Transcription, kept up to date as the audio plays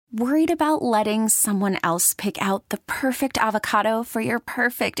Worried about letting someone else pick out the perfect avocado for your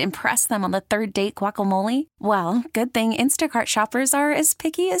perfect impress them on the third date guacamole? Well, good thing Instacart shoppers are as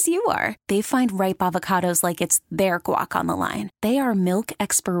picky as you are. They find ripe avocados like it's their guac on the line. They are milk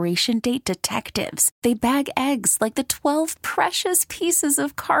expiration date detectives. They bag eggs like the 12 precious pieces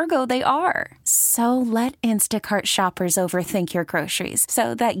of cargo they are. So let Instacart shoppers overthink your groceries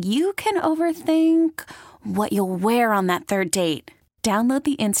so that you can overthink what you'll wear on that third date. Download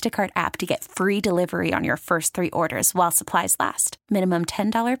the Instacart app to get free delivery on your first 3 orders while supplies last. Minimum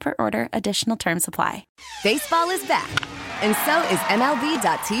 $10 per order. Additional terms apply. Baseball is back, and so is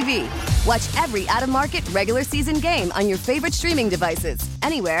MLB.tv. Watch every out-of-market regular season game on your favorite streaming devices.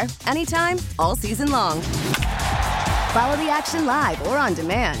 Anywhere, anytime, all season long. Follow the action live or on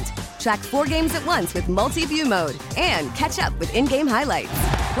demand. Track 4 games at once with multi-view mode and catch up with in-game highlights.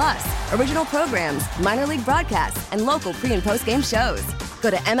 Plus, original programs, minor league broadcasts, and local pre- and post-game shows. Go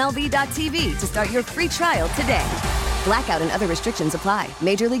to MLB.tv to start your free trial today. Blackout and other restrictions apply.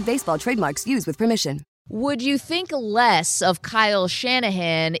 Major League Baseball trademarks used with permission. Would you think less of Kyle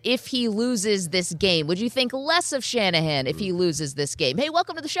Shanahan if he loses this game? Would you think less of Shanahan if he loses this game? Hey,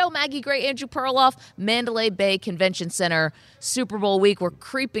 welcome to the show. Maggie Gray, Andrew Perloff, Mandalay Bay Convention Center, Super Bowl week. We're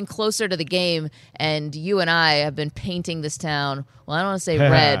creeping closer to the game, and you and I have been painting this town. Well, I don't want to say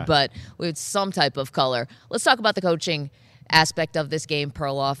red, but with some type of color. Let's talk about the coaching aspect of this game,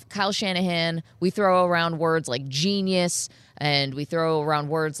 Perloff. Kyle Shanahan, we throw around words like genius, and we throw around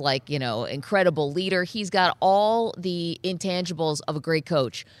words like, incredible leader. He's got all the intangibles of a great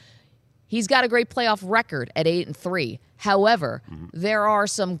coach. He's got a great playoff record at 8-3. However, there are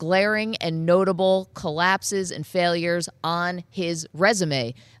some glaring and notable collapses and failures on his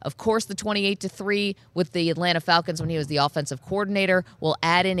resume. Of course, the 28-3 with the Atlanta Falcons when he was the offensive coordinator will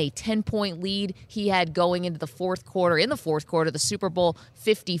add in a 10-point lead he had going into the fourth quarter. In the fourth quarter, the Super Bowl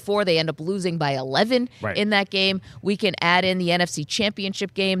 54, they end up losing by 11 in that game. We can add in the NFC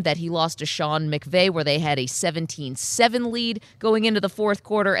Championship game that he lost to Sean McVay, where they had a 17-7 lead going into the fourth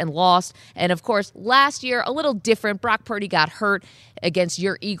quarter and lost. And, of course, last year, a little different. Brock Purdy got hurt against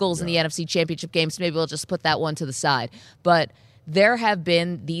your Eagles in the NFC Championship game, so maybe we'll just put that one to the side. But there have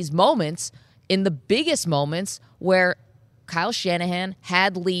been these moments, in the biggest moments, where Kyle Shanahan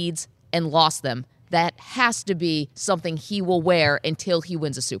had leads and lost them. That has to be something he will wear until he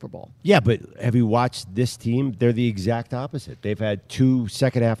wins a Super Bowl. Yeah, but have you watched this team? They're the exact opposite. They've had 2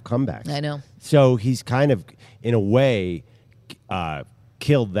 second-half comebacks. I know. So he's kind of, in a way,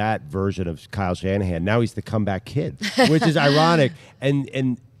 killed that version of Kyle Shanahan. Now he's the comeback kid, which is ironic.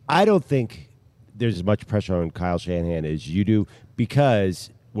 And I don't think there's as much pressure on Kyle Shanahan as you do, because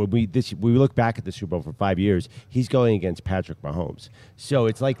when we look back at the Super Bowl for 5 years, he's going against Patrick Mahomes. So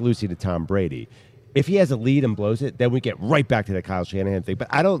it's like losing to Tom Brady. If he has a lead and blows it, then we get right back to the Kyle Shanahan thing. But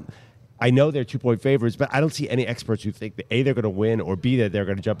I know they're 2-point favorites, but I don't see any experts who think that A, they're going to win, or B, that they're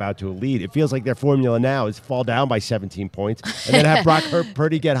going to jump out to a lead. It feels like their formula now is fall down by 17 points and then have Brock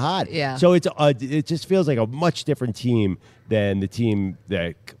Purdy get hot. Yeah. So it just feels like a much different team than the team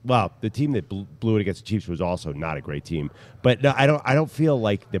that blew it against the Chiefs was also not a great team. But no, I don't feel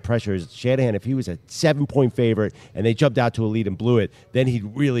like the pressure is Shanahan. If he was a 7-point favorite and they jumped out to a lead and blew it, then he'd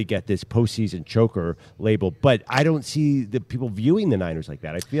really get this postseason choker label. But I don't see the people viewing the Niners like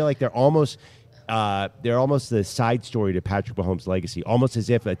that. I feel like they're almost the side story to Patrick Mahomes' legacy, almost as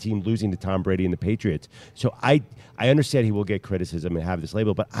if a team losing to Tom Brady and the Patriots. So I understand he will get criticism and have this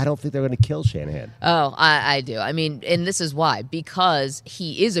label, but I don't think they're going to kill Shanahan. Oh, I do. I mean, and this is why. Because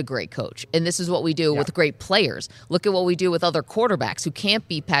he is a great coach, and this is what we do with great players. Look at what we do with other quarterbacks who can't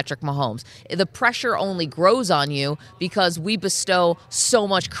beat Patrick Mahomes. The pressure only grows on you because we bestow so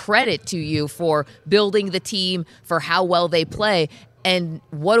much credit to you for building the team, for how well they play. And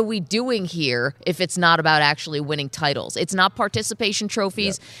what are we doing here if it's not about actually winning titles? It's not participation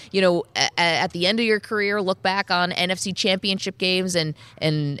trophies. Yeah. At the end of your career, look back on NFC Championship games and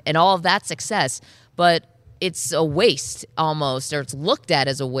all of that success. But it's a waste almost, or it's looked at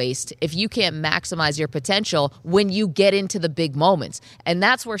as a waste if you can't maximize your potential when you get into the big moments. And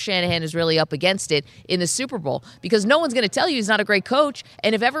that's where Shanahan is really up against it in the Super Bowl, because no one's going to tell you he's not a great coach.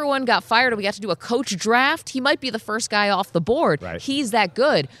 And if everyone got fired and we got to do a coach draft, he might be the first guy off the board. Right. He's that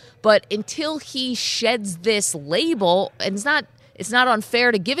good. But until he sheds this label, and it's not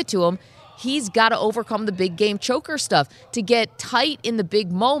unfair to give it to him, he's got to overcome the big game choker stuff to get tight in the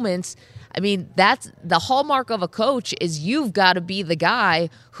big moments. I mean, that's the hallmark of a coach, is you've got to be the guy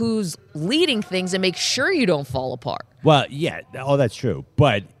who's leading things and make sure you don't fall apart. Well, yeah, that's true.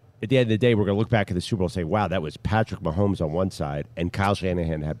 But at the end of the day, we're going to look back at the Super Bowl and say, wow, that was Patrick Mahomes on one side and Kyle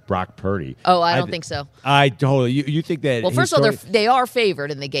Shanahan had Brock Purdy. Oh, I don't think so. I totally. You think that? Well, first of all, they are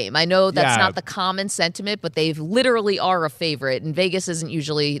favored in the game. I know that's not the common sentiment, but they literally are a favorite, and Vegas isn't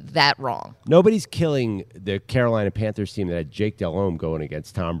usually that wrong. Nobody's killing the Carolina Panthers team that had Jake Delhomme going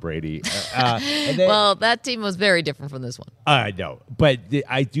against Tom Brady. Well, that team was very different from this one. I know, but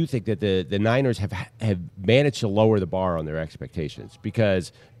I do think that the Niners have managed to lower the bar on their expectations,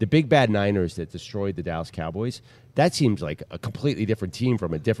 because the big bad Niners that destroyed the Dallas Cowboys, that seems like a completely different team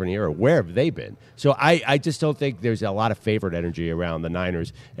from a different era. Where have they been? So I just don't think there's a lot of favorite energy around the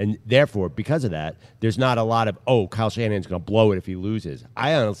Niners, and therefore, because of that, there's not a lot of, Kyle Shanahan's going to blow it if he loses.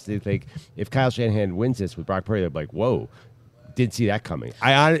 I honestly think if Kyle Shanahan wins this with Brock Purdy, they're like, whoa, didn't see that coming.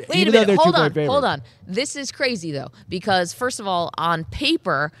 Wait a minute, hold on. This is crazy, though, because first of all, on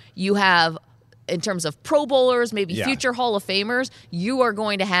paper, you have, in terms of Pro Bowlers, maybe future Hall of Famers, you are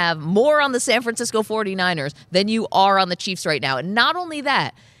going to have more on the San Francisco 49ers than you are on the Chiefs right now. And not only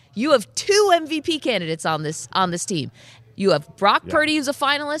that, you have 2 MVP candidates on this team. You have Brock Purdy, who's a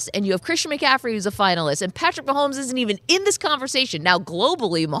finalist, and you have Christian McCaffrey, who's a finalist. And Patrick Mahomes isn't even in this conversation. Now,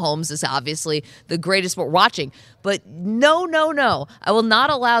 globally, Mahomes is obviously the greatest sport watching. But no. I will not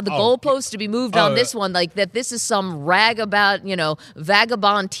allow the goalpost to be moved on this one, like that this is some vagabond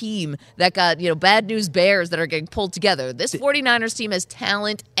team that got, bad news bears that are getting pulled together. This 49ers team has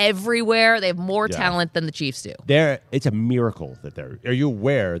talent everywhere. They have more talent than the Chiefs do. It's a miracle that are you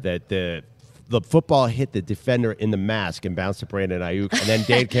aware that the football hit the defender in the mask and bounced to Brandon Ayuk, and then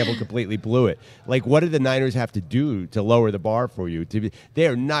Dan Campbell completely blew it. Like, what do the Niners have to do to lower the bar for you? They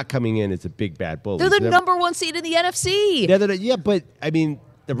are not coming in as a big bad bully. They're the number 1 seed in the NFC. Yeah, but I mean,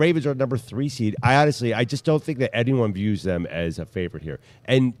 the Ravens are number 3 seed. I just don't think that anyone views them as a favorite here,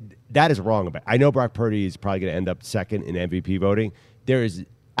 and that is wrong. I know Brock Purdy is probably going to end up second in MVP voting. There is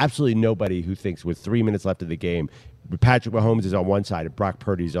absolutely nobody who thinks with 3 minutes left of the game, Patrick Mahomes is on one side and Brock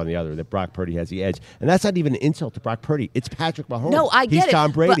Purdy is on the other, that Brock Purdy has the edge. And that's not even an insult to Brock Purdy. It's Patrick Mahomes. No, I get it. He's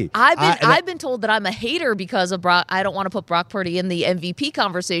Tom Brady. But I've been told that I'm a hater because of Brock. I don't want to put Brock Purdy in the MVP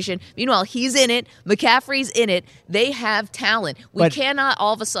conversation. Meanwhile, he's in it. McCaffrey's in it. They have talent. We cannot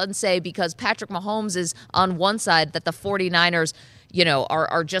all of a sudden say because Patrick Mahomes is on one side that the 49ers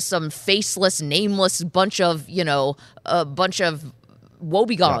are just some faceless, nameless bunch of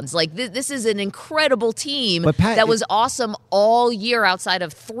woebegons. Like this is an incredible team that was awesome all year outside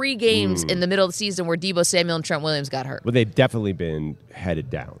of 3 games in the middle of the season where Deebo Samuel and Trent Williams got hurt. Well, they've definitely been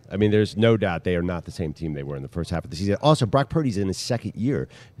headed down. I mean, there's no doubt they are not the same team they were in the first half of the season. Also, Brock Purdy's in his second year.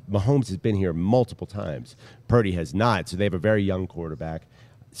 Mahomes has been here multiple times. Purdy has not, so they have a very young quarterback.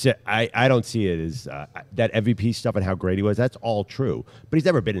 So I don't see it as that MVP stuff and how great he was. That's all true. But he's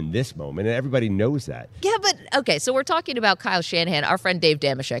never been in this moment, and everybody knows that. Yeah, but, okay, so we're talking about Kyle Shanahan. Our friend Dave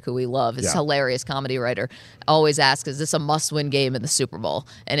Damashek, who we love, is a hilarious comedy writer, always asks, is this a must-win game in the Super Bowl?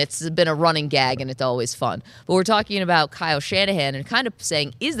 And it's been a running gag, and it's always fun. But we're talking about Kyle Shanahan and kind of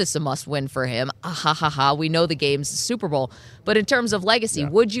saying, is this a must-win for him? We know the game's the Super Bowl. But in terms of legacy,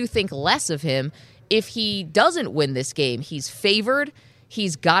 would you think less of him if he doesn't win this game? He's favored.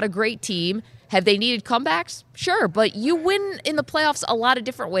 He's got a great team. Have they needed comebacks? Sure, but you win in the playoffs a lot of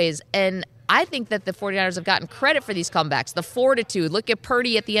different ways, and I think that the 49ers have gotten credit for these comebacks. The fortitude. Look at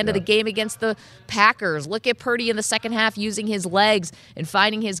Purdy at the end of the game against the Packers. Look at Purdy in the second half using his legs and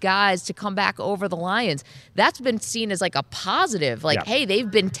finding his guys to come back over the Lions. That's been seen as like a positive. Hey, they've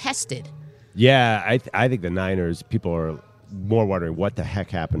been tested. Yeah, I think the Niners, people are more wondering what the heck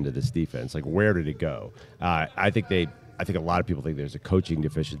happened to this defense. Like, where did it go? I think a lot of people think there's a coaching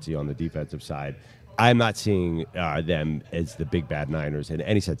deficiency on the defensive side. I'm not seeing them as the big bad Niners in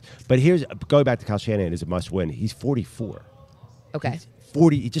any sense. But going back to Kyle Shanahan is a must win. He's 44. Okay. He's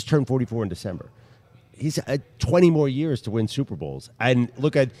 40. He just turned 44 in December. He's 20 more years to win Super Bowls. And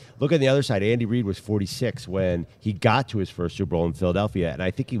look on the other side. Andy Reid was 46 when he got to his first Super Bowl in Philadelphia, and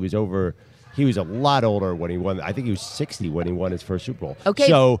I think he was a lot older when he won. I think he was 60 when he won his first Super Bowl. Okay,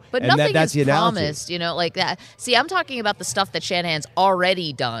 but nothing that's is promised, like that. See, I'm talking about the stuff that Shanahan's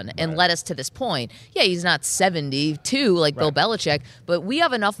already done and led us to this point. Yeah, he's not 72 like Bill Belichick, but we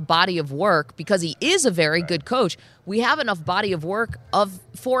have enough body of work because he is a very good coach. We have enough body of work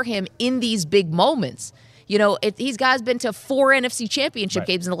for him in these big moments. These guys been to 4 NFC championship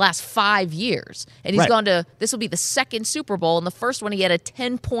games in the last 5 years. And he's gone to, this will be the second Super Bowl. And the first one, he had a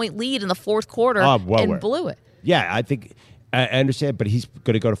 10-point lead in the fourth quarter and blew it. Yeah, I think, I understand, but he's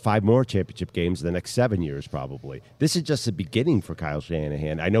going to go to 5 more championship games in the next 7 years probably. This is just the beginning for Kyle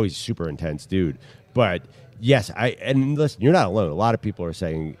Shanahan. I know he's a super intense dude, but yes, and listen, you're not alone. A lot of people are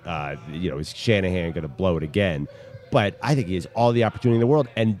saying, is Shanahan going to blow it again? but I think he has all the opportunity in the world.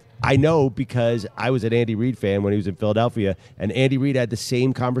 And I know because I was an Andy Reid fan when he was in Philadelphia, and Andy Reid had the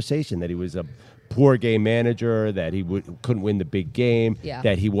same conversation that he was a poor game manager, that he couldn't win the big game,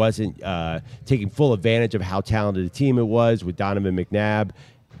 that he wasn't taking full advantage of how talented a team it was with Donovan McNabb.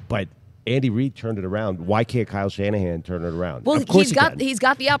 But Andy Reid turned it around. Why can't Kyle Shanahan turn it around? Well, of course he's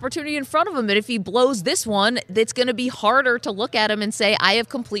got the opportunity in front of him, and if he blows this one, it's going to be harder to look at him and say, I have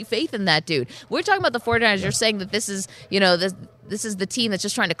complete faith in that dude. We're talking about the 49ers. You're saying that this is, this is the team that's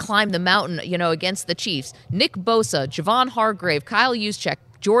just trying to climb the mountain, against the Chiefs. Nick Bosa, Javon Hargrave, Kyle Juszczyk,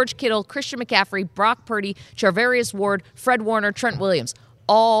 George Kittle, Christian McCaffrey, Brock Purdy, Charvarius Ward, Fred Warner, Trent Williams,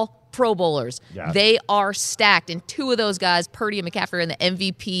 all Pro Bowlers. Yeah. They are stacked, and two of those guys, Purdy and McCaffrey, are in the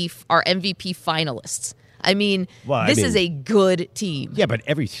MVP finalists. I mean, this is a good team. Yeah, but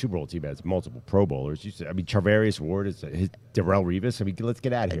every Super Bowl team has multiple Pro Bowlers. Charvarius Ward is Darrell Revis. Let's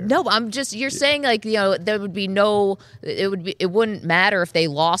get out of here. No, you're saying there would be it wouldn't matter if they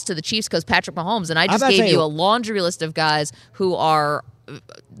lost to the Chiefs because Patrick Mahomes, and I just gave you a laundry list of guys who are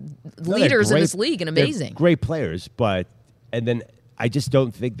leaders in this league and amazing. They're great players, and then I just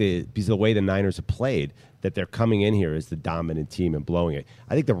don't think because of the way the Niners have played, that they're coming in here as the dominant team and blowing it.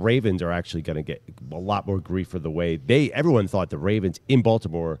 I think the Ravens are actually going to get a lot more grief for the way everyone thought the Ravens in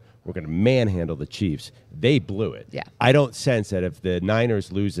Baltimore were going to manhandle the Chiefs. They blew it. Yeah. I don't sense that if the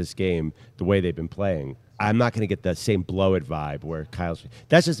Niners lose this game the way they've been playing, I'm not going to get the same blow-it vibe where Kyle's.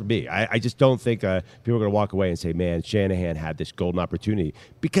 That's just me. I just don't think people are going to walk away and say, man, Shanahan had this golden opportunity.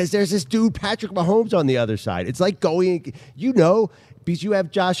 Because there's this dude, Patrick Mahomes, on the other side. It's like going, because you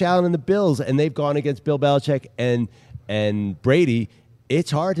have Josh Allen and the Bills, and they've gone against Bill Belichick and Brady. It's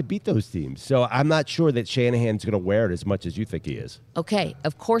hard to beat those teams. So I'm not sure that Shanahan's going to wear it as much as you think he is. Okay,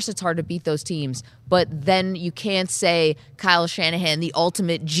 of course it's hard to beat those teams, but then you can't say Kyle Shanahan, the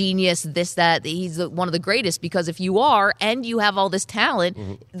ultimate genius, this, that, he's one of the greatest, because if you are and you have all this talent,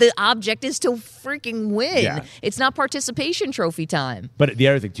 the object is to freaking win. Yeah. It's not participation trophy time. But the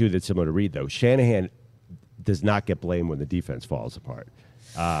other thing, too, that's similar to Reid, though, Shanahan does not get blamed when the defense falls apart.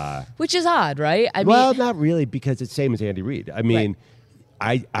 Which is odd, right? Well, not really, because it's same as Andy Reid. I mean,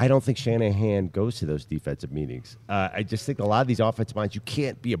 I don't think Shanahan goes to those defensive meetings. I just think a lot of these offensive minds, you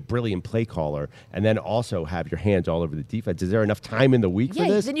can't be a brilliant play caller and then also have your hands all over the defense. Is there enough time in the week for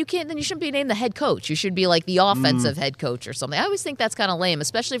this? Then you can't. Then you shouldn't be named the head coach. You should be like the offensive head coach or something. I always think that's kind of lame,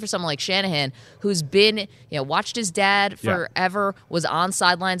 especially for someone like Shanahan, who's been, watched his dad forever, was on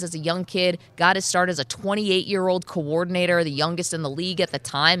sidelines as a young kid, got his start as a 28-year-old coordinator, the youngest in the league at the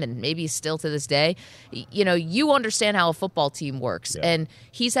time, and maybe still to this day. You understand how a football team works, and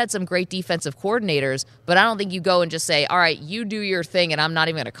he's had some great defensive coordinators, but I don't think you go and just say, all right, you do your thing, and I'm not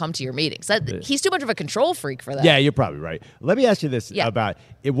even going to come to your meetings. He's too much of a control freak for that. Yeah, you're probably right. Let me ask you this about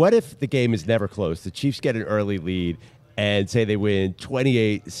what if the game is never close? The Chiefs get an early lead and say they win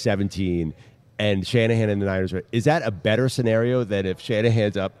 28-17, and Shanahan and the Niners win. Is that a better scenario than if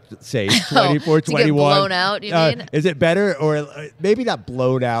Shanahan's up, say, 24-21? To get blown out, you mean? Is it better, or maybe not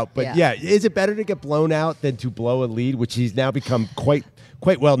blown out, but is it better to get blown out than to blow a lead, which he's now become quite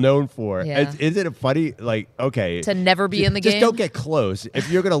well known for? Yeah. Is it a funny, to never be in the game? Just don't get close. If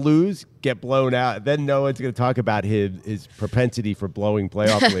you're going to lose, get blown out. Then no one's going to talk about his propensity for blowing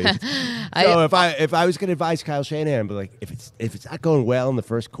playoff leads. So if I was going to advise Kyle Shanahan, but if it's not going well in the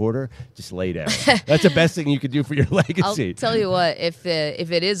first quarter, just lay down. That's the best thing you could do for your legacy. I'll tell you what, if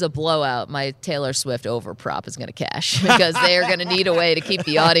it is a blowout, my Taylor Swift over prop is going to cash because they are going to need a way to keep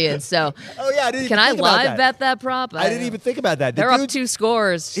the audience. So, can I live bet that prop? I didn't even think about that. They're up 2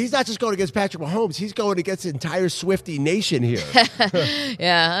 scores. He's not just going against Patrick Mahomes. He's going against the entire Swiftie nation here.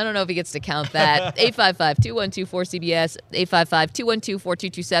 Yeah, I don't know if he gets to count that. 855-212-4CBS,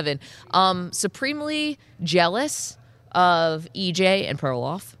 855-212-4227. Supremely jealous of EJ and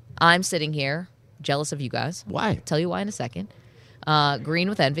Perloff. I'm sitting here jealous of you guys. Why? I'll tell you why in a second. Green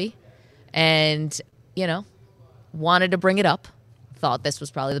with envy. And, wanted to bring it up. Thought this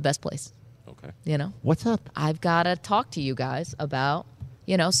was probably the best place. Okay. What's up? I've got to talk to you guys about,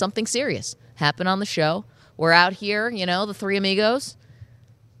 something serious. Happened on the show. We're out here, the three amigos.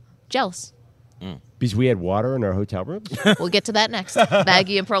 Jealous. Because we had water in our hotel rooms? We'll get to that next.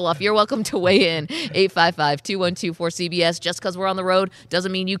 Maggie and Perloff, you're welcome to weigh in. 855-212-4CBS. Just because we're on the road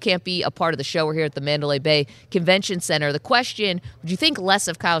doesn't mean you can't be a part of the show. We're here at the Mandalay Bay Convention Center. The question, would you think less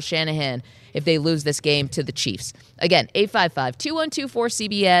of Kyle Shanahan if they lose this game to the Chiefs? Again,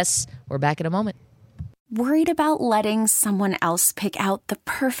 855-212-4CBS. We're back in a moment. Worried about letting someone else pick out the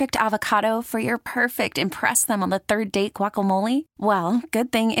perfect avocado for your perfect impress them on the third date guacamole? Well,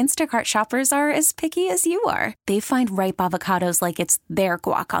 good thing Instacart shoppers are as picky as you are. They find ripe avocados like it's their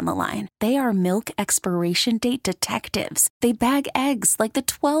guac on the line. They are milk expiration date detectives. They bag eggs like the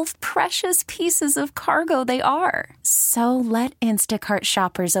 12 precious pieces of cargo they are. So let Instacart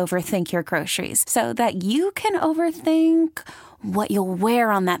shoppers overthink your groceries so that you can overthink what you'll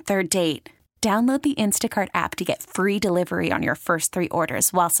wear on that third date. Download the Instacart app to get free delivery on your first 3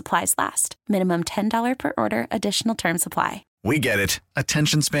 orders while supplies last. Minimum $10 per order. Additional terms apply. We get it.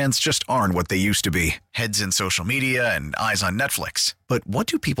 Attention spans just aren't what they used to be. Heads in social media and eyes on Netflix. But what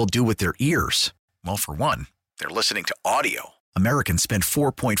do people do with their ears? Well, for one, they're listening to audio. Americans spend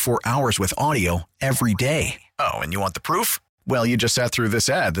 4.4 hours with audio every day. Oh, and you want the proof? Well, you just sat through this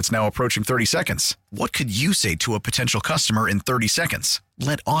ad that's now approaching 30 seconds. What could you say to a potential customer in 30 seconds?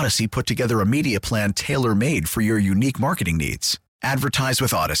 Let Odyssey put together a media plan tailor-made for your unique marketing needs. Advertise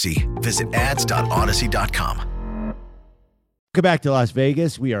with Odyssey. Visit ads.odyssey.com. Welcome back to Las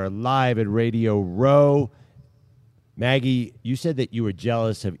Vegas. We are live at Radio Row. Maggie, you said that you were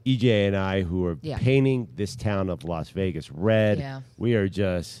jealous of EJ and I, who are painting this town of Las Vegas red. Yeah. We are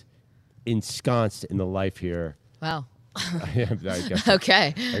just ensconced in the life here. Wow.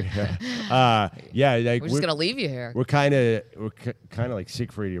 Okay. Yeah, like we're just gonna leave you here. We're kind of like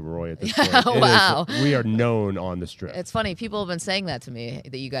Siegfried and Roy at this point. Wow. We are known on the Strip. It's funny. People have been saying that to me,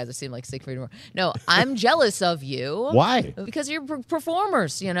 that you guys have seemed like Siegfried and Roy. No, I'm jealous of you. Why? Because you're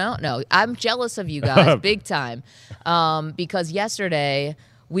performers, you know? No, I'm jealous of you guys big time. Because yesterday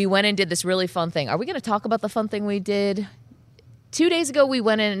we went and did this really fun thing. Are we going to talk about the fun thing we did? 2 days ago, we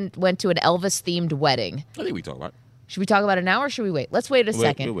went to an Elvis-themed wedding. I think we talk about it. Should we talk about it now or should we wait? Let's wait a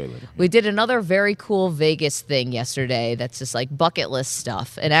second. We'll wait later. We did another very cool Vegas thing yesterday that's just like bucket list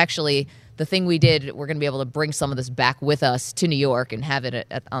stuff. And actually, the thing we did, we're going to be able to bring some of this back with us to New York and have it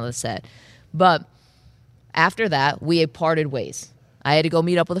on the set. But after that, we had parted ways. I had to go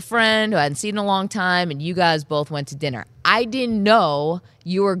meet up with a friend who I hadn't seen in a long time, and you guys both went to dinner. I didn't know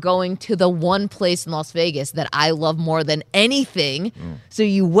you were going to the one place in Las Vegas that I love more than anything. So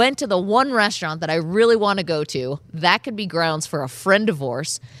you went to the one restaurant that I really want to go to. That could be grounds for a friend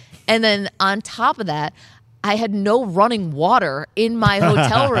divorce. And then on top of that, I had no running water in my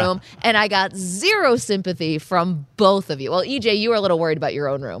hotel room, and I got zero sympathy from both of you. Well, EJ, you were a little worried about your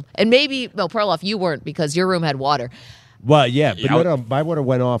own room. And maybe, no, Perloff, you weren't because your room had water. Well, yeah, but no, my water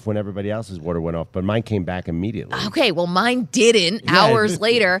went off when everybody else's water went off, but mine came back immediately. Okay, well, mine didn't. Yeah. Hours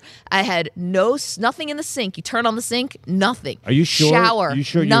later, I had nothing in the sink. You turn on the sink, nothing. Are you sure? Shower, you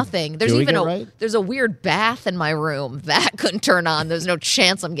sure nothing. There's doing even right? There's a weird bath in my room that couldn't turn on. There's no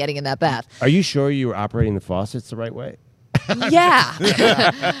chance I'm getting in that bath. Are you sure you were operating the faucets the right way? Yeah.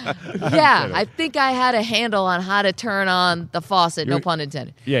 Yeah. I think I had a handle on how to turn on the faucet, no pun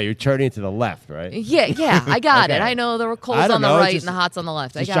intended. Yeah, you're turning it to the left, right? Yeah, I got Okay. it. I know there were coals on the right and the hots on the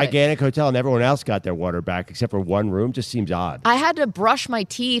left. This gigantic hotel and everyone else got their water back except for one room. Just seems odd. I had to brush my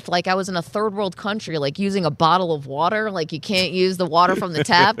teeth like I was in a third world country, like using a bottle of water. Like you can't use the water from the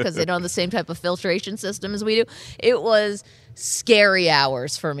tap because they don't have the same type of filtration system as we do. It was scary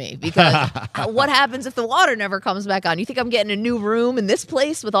hours for me because what happens if the water never comes back on? You think I'm getting a new room in this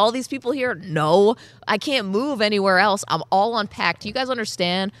place with all these people here? No, I can't move anywhere else. I'm all unpacked. Do you guys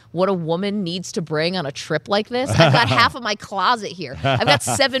understand what a woman needs to bring on a trip like this? I've got half of my closet here. I've got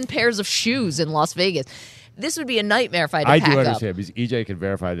 7 pairs of shoes in Las Vegas. This would be a nightmare if I had to pack do up. understand because EJ can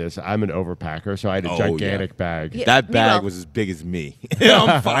verify this. I'm an overpacker, so I had a gigantic bag. Yeah, that bag was as big as me.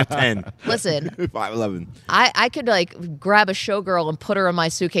 I'm 5'10". Listen, 5'11". I could like grab a showgirl and put her in my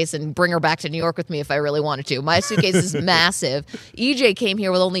suitcase and bring her back to New York with me if I really wanted to. My suitcase is massive. EJ came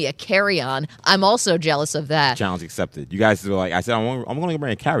here with only a carry-on. I'm also jealous of that. Challenge accepted. You guys were like, I said, I'm going to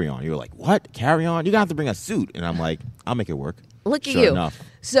bring a carry-on. You were like, what? Carry-on? You're going to have to bring a suit. And I'm like, I'll make it work. Look at sure you. Enough.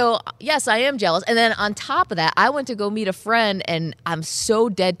 So, yes, I am jealous. And then on top of that, I went to go meet a friend, and I'm so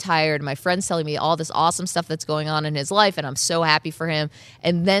dead tired. My friend's telling me all this awesome stuff that's going on in his life, and I'm so happy for him.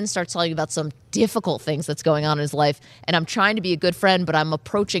 And then starts telling me about some difficult things that's going on in his life. And I'm trying to be a good friend, but I'm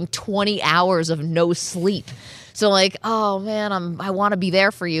approaching 20 hours of no sleep. So, like, oh, man, I want to be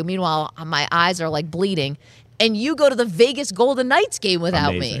there for you. Meanwhile, my eyes are, like, bleeding. And you go to the Vegas Golden Knights game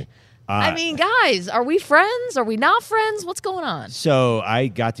without me. I mean, guys, are we friends? Are we not friends? What's going on? So I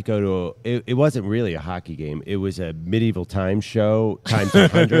got to go to it wasn't really a hockey game. It was a medieval times show times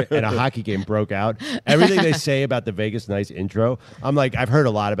 100, and a hockey game broke out. Everything they say about the Vegas Knights intro, I'm like, I've heard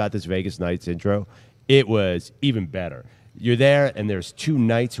a lot about this Vegas Knights intro. It was even better. you're there, and there's two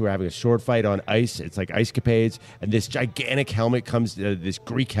knights who are having a sword fight on ice. It's like ice capades, and this gigantic helmet this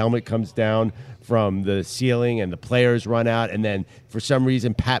Greek helmet comes down from the ceiling, and the players run out, and then for some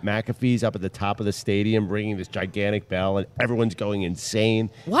reason Pat McAfee's up at the top of the stadium ringing this gigantic bell, and everyone's going insane.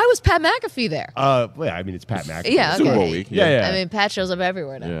 Why was Pat McAfee there? Well, I mean, it's Pat McAfee. Yeah, Super okay. Bowl week. Yeah. I mean, Pat shows up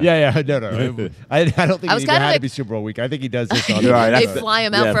everywhere now. Yeah. No. I don't think I it was even kind had of to be Super Bowl week. I think he does this on You're right, They that's fly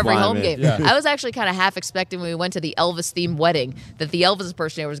him out for every fly home him game. in. Yeah. I was actually kind of half expecting when we went to the Elvis-themed wedding that the Elvis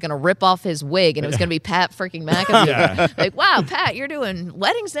impersonator was going to rip off his wig and it was going to be Pat freaking McAfee. Yeah. Like, wow, Pat, you're doing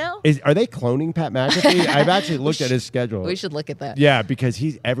weddings now? Are they cloning Pat McAfee? I've actually looked at his schedule. We should look at that. Yeah, because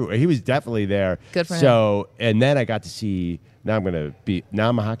he's everywhere. He was definitely there. Good for him. So, and then I got to see. Now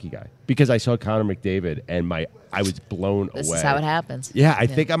I'm a hockey guy because I saw Connor McDavid and I was blown away. This is how it happens. Yeah, I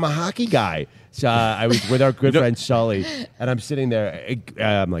think I'm a hockey guy. So I was with our good friend Sully, and I'm sitting there.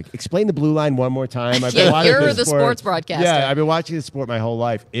 I'm like, explain the blue line one more time. I've been watching You're this the sport. sports broadcaster. Yeah, I've been watching this sport my whole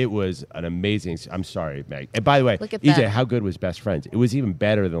life. It was an amazing. I'm sorry, Meg. And by the way, Look at EJ, that. how good was Best Friends? It was even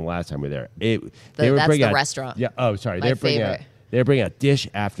better than the last time we were there. That's bringing the out- restaurant. Yeah. Oh, sorry. My favorite. They're bringing out dish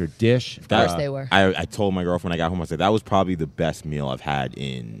after dish. Of course they were. I told my girlfriend when I got home, I said, that was probably the best meal I've had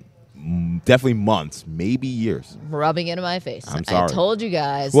in definitely months, maybe years. Rubbing it in my face. I'm sorry. I told you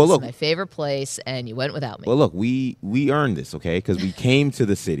guys Well, this look- is my favorite place, and you went without me. Well, look, we earned this, okay? Because we came to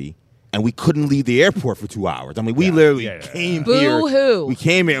the city and we couldn't leave the airport for 2 hours. I mean, we literally came here. Boo-hoo. We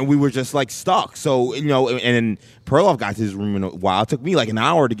came here and we were just like stuck. So, and then Perloff got to his room in a while. It took me like an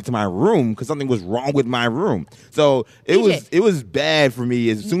hour to get to my room because something was wrong with my room. So it was bad for me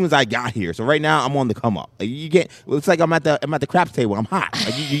as soon as I got here. So right now I'm on the come up. Like, you can't. It's like I'm at the craps table. I'm hot.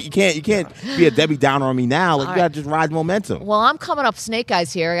 Like, you can't be a Debbie Downer on me now. Like, you gotta just ride momentum. Well, I'm coming up snake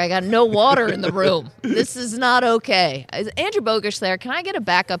eyes here. I got no water in the room. This is not okay. Is Andrew Bogish there? Can I get a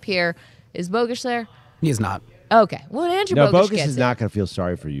backup here? Is Bogish there? He is not. Okay. Well, Andrew No, Bogish Bogus gets is it. not going to feel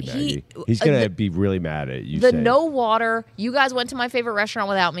sorry for you, Maggie. He's going to be really mad at you. The no water. You guys went to my favorite restaurant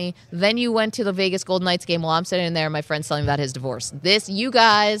without me. Then you went to the Vegas Golden Knights game while I'm sitting in there. My friend's telling me about his divorce. You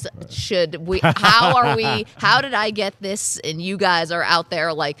guys should. How are we? How did I get this? And you guys are out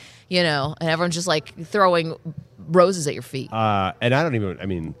there like, and everyone's just like throwing roses at your feet. And I don't even. I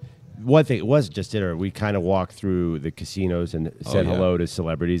mean, one thing, it was just dinner. We kind of walked through the casinos and said hello to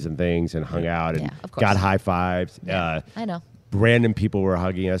celebrities and things and hung out and of course. got high fives. I know. Random people were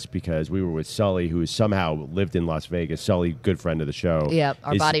hugging us because we were with Sully, who somehow lived in Las Vegas. Sully, good friend of the show. Yep,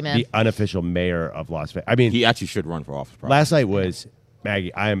 our is body man. the unofficial mayor of Las Vegas. I mean, He actually should run for office. Probably. last night was,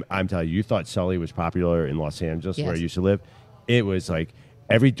 Maggie, I'm telling you, you thought Sully was popular in Los Angeles, where I Yes. used to live. It was like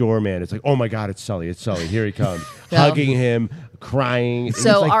every doorman, it's like, oh my God, it's Sully, here he comes. No. Hugging him, crying. It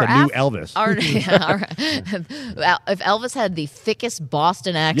So was like the new Elvis. If Elvis had the thickest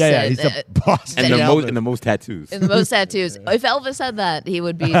Boston accent, yeah, he's the Boston and Elvis. the most tattoos. and the most tattoos. If Elvis had that, he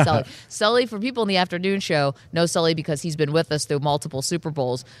would be Sully. Sully, for people in the afternoon show, know Sully because he's been with us through multiple Super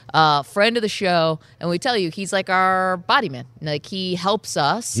Bowls. Friend of the show, and we tell you, he's like our body man. Like, he helps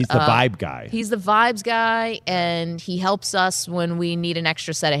us. He's the vibe guy. He's the vibes guy, and he helps us when we need an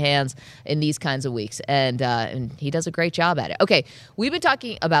extra set of hands in these kinds of weeks. And he does a great job at it. Okay, we've been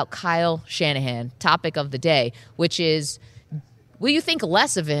talking about Kyle Shanahan, topic of the day, which is, will you think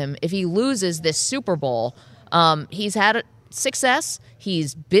less of him if he loses this Super Bowl? He's had success.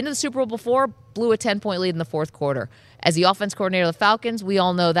 He's been to the Super Bowl before, blew a 10-point lead in the fourth quarter. As the offense coordinator of the Falcons, we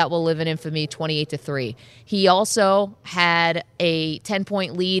all know that will live in infamy, 28-3. He also had a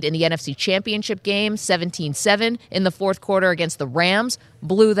 10-point lead in the NFC Championship game, 17-7 in the fourth quarter against the Rams.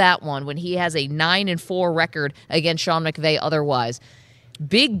 Blew that one when he has a 9-4 record against Sean McVay otherwise.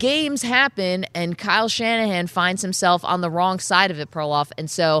 Big games happen, and Kyle Shanahan finds himself on the wrong side of it, Perloff. And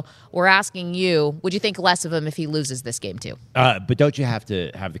so we're asking you, would you think less of him if he loses this game too? But don't you have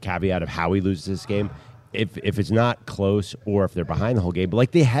to have the caveat of how he loses this game? If it's not close or if they're behind the whole game, but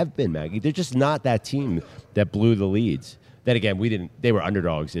like they have been, Maggie, they're just not that team that blew the leads. Then again, they were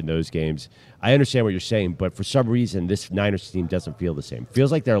underdogs in those games. I understand what you're saying, but for some reason, this Niners team doesn't feel the same.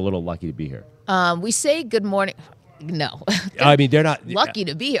 Feels like they're a little lucky to be here. We say good morning. No. I mean, they're not lucky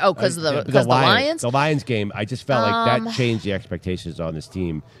to be here. Oh, because the Lions. Lions? The Lions game, I just felt like that changed the expectations on this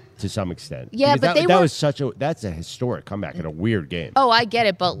team to some extent. Yeah, Because but that's a historic comeback in a weird game. Oh, I get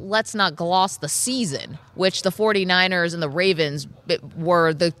it, but let's not gloss the season, which the 49ers and the Ravens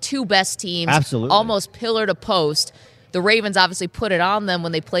were the two best teams. Absolutely. Almost pillar to post. The Ravens obviously put it on them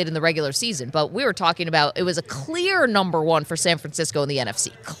when they played in the regular season, but we were talking about it was a clear number one for San Francisco in the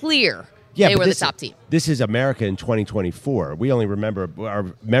NFC. Clear. Yeah, they but were the this- top team. This is America in 2024. We only remember, our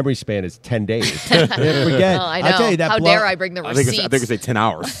memory span is 10 days. Forget. Oh, I know. I'll tell you that How dare I bring the I think receipts? it's like 10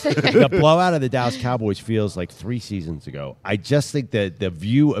 hours. the blowout of the Dallas Cowboys feels like 3 seasons ago. I just think that the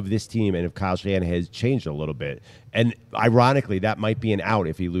view of this team and of Kyle Shanahan has changed a little bit. And ironically, that might be an out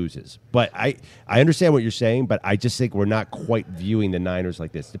if he loses. But I understand what you're saying, but I just think we're not quite viewing the Niners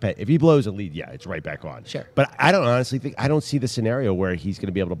like this. If he blows a lead, yeah, it's right back on. Sure. But I don't see the scenario where he's going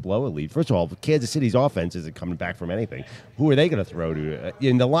to be able to blow a lead. First of all, Kansas City's offense isn't coming back from anything. Who are they going to throw to?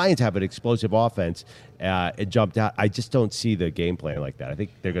 And the Lions have an explosive offense. It jumped out. I just don't see the game plan like that. I think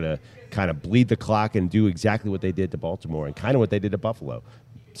they're going to kind of bleed the clock and do exactly what they did to Baltimore and kind of what they did to Buffalo.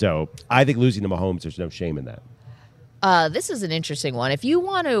 So I think losing to Mahomes, there's no shame in that. This is an interesting one. If you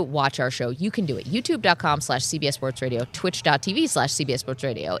want to watch our show, you can do it. YouTube.com/CBS Sports Radio, Twitch.tv/CBS Sports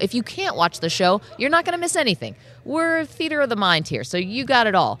Radio. If you can't watch the show, you're not going to miss anything. We're theater of the mind here, so you got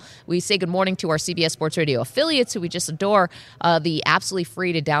it all. We say good morning to our CBS Sports Radio affiliates who we just adore. The absolutely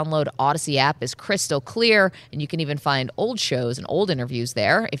free to download Odyssey app is crystal clear, and you can even find old shows and old interviews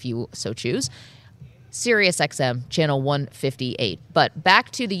there if you so choose. Sirius XM, channel 158. But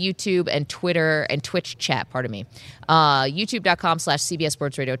back to the YouTube and Twitter and Twitch chat, pardon me. YouTube.com/CBS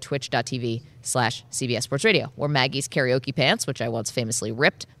Sports Radio, Twitch.tv/CBS Sports Radio. Where Maggie's karaoke pants, which I once famously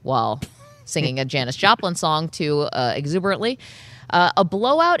ripped while singing a Janis Joplin song too exuberantly. A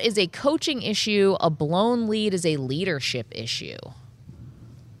blowout is a coaching issue. A blown lead is a leadership issue.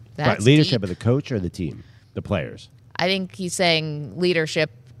 That's leadership deep. of the coach or the team, the players? I think he's saying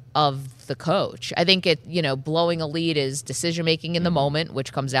leadership of the coach. I think blowing a lead is decision-making in the moment,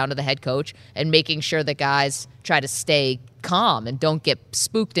 which comes down to the head coach, and making sure that guys try to stay calm and don't get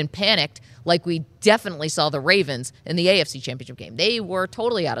spooked and panicked like we definitely saw the Ravens in the AFC Championship game. They were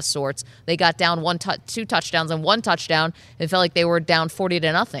totally out of sorts. They got down 2 touchdowns and 1 touchdown. It felt like they were down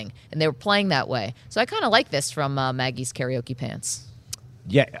 40-0, and they were playing that way. So I kind of like this from Maggie's karaoke pants.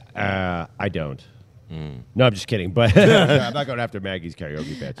 Yeah, I don't. No, I'm just kidding. But I'm not going after Maggie's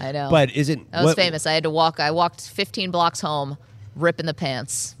karaoke pants. I know. But That was famous. I had to walk. I walked 15 blocks home, ripping the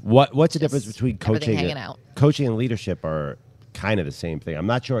pants. What's the difference between everything hanging out. Coaching and leadership are kind of the same thing. I'm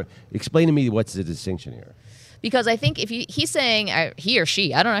not sure. Explain to me what's the distinction here. Because I think if he's saying, he or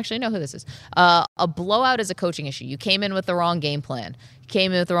she, I don't actually know who this is, a blowout is a coaching issue. You came in with the wrong game plan. You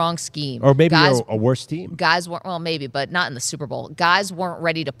came in with the wrong scheme. Or maybe you're a worse team. Guys weren't, well, maybe, but not in the Super Bowl. Guys weren't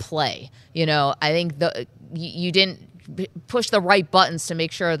ready to play. I think you didn't push the right buttons to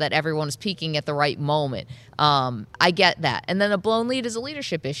make sure that everyone was peaking at the right moment. I get that. And then a blown lead is a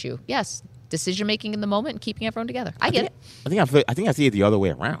leadership issue. Yes. Decision-making in the moment and keeping everyone together. I get it. I think I see it the other way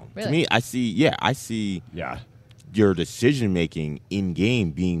around. Really? To me, I see your decision-making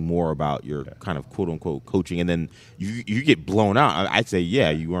in-game being more about your kind of quote-unquote coaching, and then you get blown out. I'd say,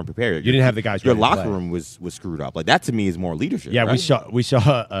 you weren't prepared. You didn't have the guys Your ready to locker play. room was screwed up. Like, that to me is more leadership. Yeah, right? we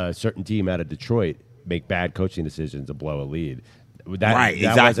saw a certain team out of Detroit make bad coaching decisions to blow a lead. That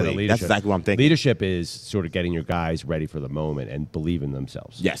exactly. wasn't a leadership. That's exactly what I'm thinking. Leadership is sort of getting your guys ready for the moment and believe in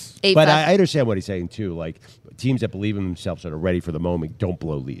themselves. Yes. But I understand what he's saying, too. Like, teams that believe in themselves that are ready for the moment don't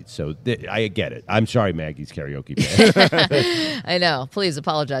blow leads. So I get it. I'm sorry, Maggie's karaoke band. I know. Please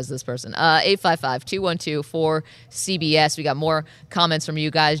apologize to this person. 855-212-4CBS. We got more comments from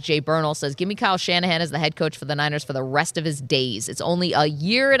you guys. Jay Bernal says, give me Kyle Shanahan as the head coach for the Niners for the rest of his days. It's only a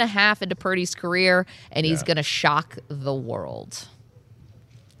year and a half into Purdy's career, and he's going to shock the world.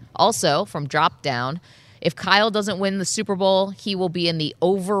 Also, from Drop Down, if Kyle doesn't win the Super Bowl, he will be in the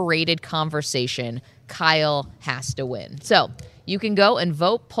overrated conversation. Kyle has to win. So you can go and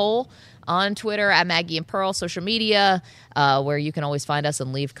vote, poll on Twitter at Maggie and Pearl, social media, where you can always find us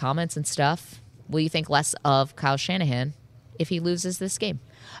and leave comments and stuff. Will you think less of Kyle Shanahan if he loses this game?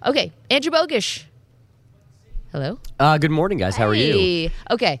 Okay, Andrew Bogish. Hello? Good morning, guys. How are you?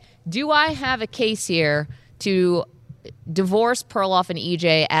 Okay, do I have a case here to divorce Perloff and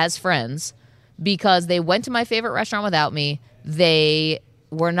EJ as friends because they went to my favorite restaurant without me? They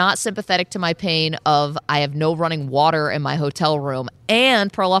were not sympathetic to my pain of I have no running water in my hotel room,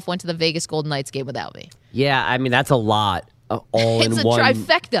 and Perloff went to the Vegas Golden Knights game without me. Yeah, I mean, that's a lot. All It's in a one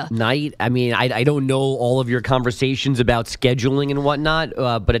trifecta. night. I mean, I don't know all of your conversations about scheduling and whatnot,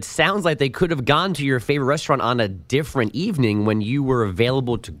 but it sounds like they could have gone to your favorite restaurant on a different evening when you were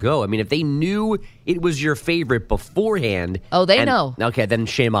available to go. I mean, if they knew it was your favorite beforehand. Oh, they know. Okay, then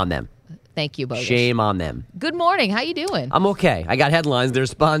shame on them. Thank you, Bogish. Shame on them. Good morning. How you doing? I'm okay. I got headlines. They're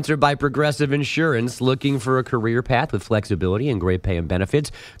sponsored by Progressive Insurance. Looking for a career path with flexibility and great pay and benefits?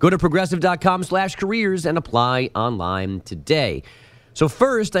 Go to progressive.com/careers and apply online today. So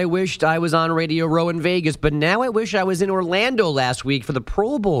first, I wished I was on Radio Row in Vegas, but now I wish I was in Orlando last week for the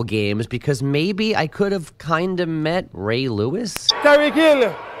Pro Bowl games because maybe I could have kind of met Ray Lewis. Tyreek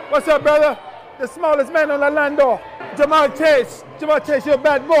Hill, what's up, brother? The smallest man on Orlando. Jamal Chase, you're a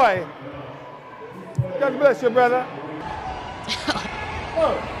bad boy. God bless you, brother.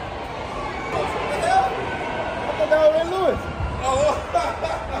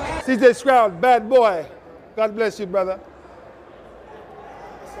 CJ Stroud, bad boy. God bless you, brother.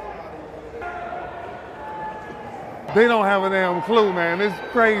 They don't have a damn clue, man. It's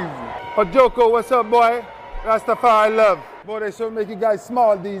crazy. Ojoko, what's up, boy? Rastafari love. Boy, they sure make you guys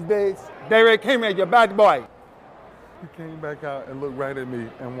small these days. Derek came at you, bad boy. He came back out and looked right at me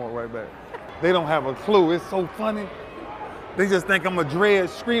and walked right back. They don't have a clue. It's so funny. They just think I'm a dread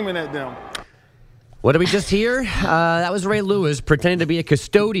screaming at them. What did we just hear? That was Ray Lewis pretending to be a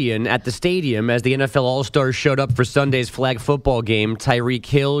custodian at the stadium as the NFL All-Stars showed up for Sunday's flag football game. Tyreek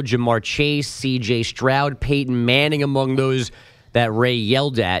Hill, Jamar Chase, C.J. Stroud, Peyton Manning among those that Ray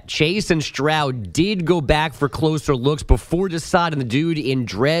yelled at. Chase and Stroud did go back for closer looks before deciding the dude in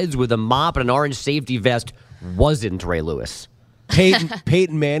dreads with a mop and an orange safety vest wasn't Ray Lewis.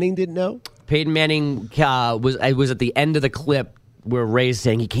 Peyton Manning didn't know? Peyton Manning was at the end of the clip where Ray's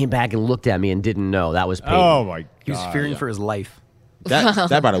saying he came back and looked at me and didn't know. That was Peyton. Oh, my God. He was fearing for his life.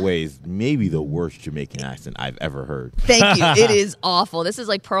 That, by the way, is maybe the worst Jamaican accent I've ever heard. Thank you. It is awful. This is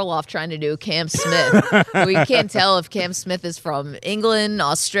like Perloff trying to do Cam Smith. We can't tell if Cam Smith is from England,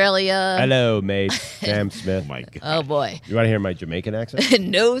 Australia. Hello, mate. Cam Smith. Oh, my God. Oh, boy. You want to hear my Jamaican accent?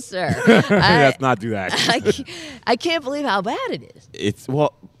 No, sir. Let's not do that. I can't believe how bad it is.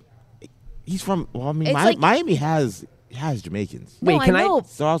 He's from, It's like- Miami has Jamaicans. Wait, No, can I I? know.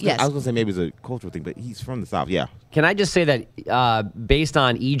 So I was Yes. going to say maybe it's a cultural thing, but he's from the South, yeah. Can I just say that based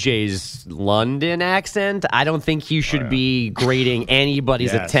on EJ's London accent, I don't think you should be grading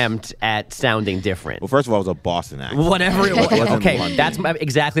anybody's Yes. attempt at sounding different. Well, first of all, it was a Boston accent. Whatever it was. It wasn't Okay, London. that's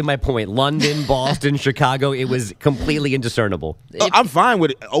exactly my point. London, Boston, Chicago, it was completely indiscernible. I'm fine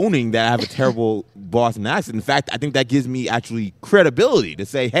with owning that I have a terrible Boston accent. In fact, I think that gives me actually credibility to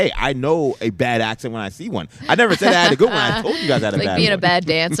say, hey, I know a bad accent when I see one. I never said I had a good one. I told you guys I had a Like bad being one. a bad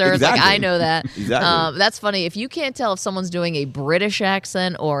dancer. It's like, Exactly. I know that. Exactly. That's funny. If you can't tell if someone's doing a British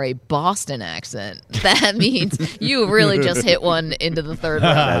accent or a Boston accent, that means you really just hit one into the third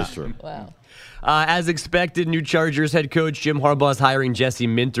round. That is true. Wow. As expected, new Chargers head coach Jim Harbaugh is hiring Jesse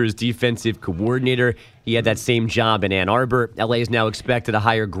Minter as defensive coordinator. He had that same job in Ann Arbor. LA is now expected to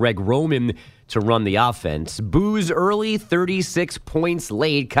hire Greg Roman to run the offense. Boos early, 36 points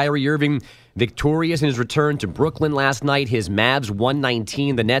late. Kyrie Irving victorious in his return to Brooklyn last night. His Mavs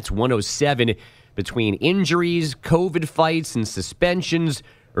 119, the Nets 107. Between injuries, COVID fights, and suspensions,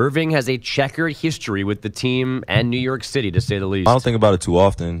 Irving has a checkered history with the team and New York City, to say the least. I don't think about it too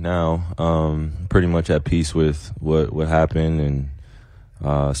often now. Pretty much at peace with what happened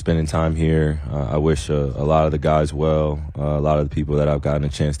and spending time here. I wish a lot of the guys well, a lot of the people that I've gotten a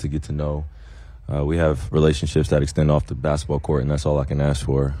chance to get to know. We have relationships that extend off the basketball court, and that's all I can ask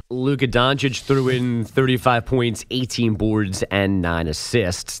for. Luka Doncic threw in 35 points, 18 boards, and 9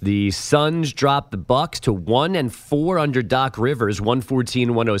 assists. The Suns dropped the Bucks to 1-4 under Doc Rivers,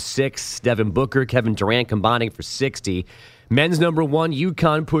 114-106. Devin Booker, Kevin Durant combining for 60. Men's number one,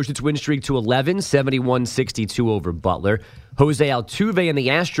 UConn pushed its win streak to 11, 71-62 over Butler. Jose Altuve and the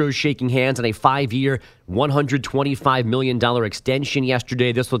Astros shaking hands on a 5-year, $125 million extension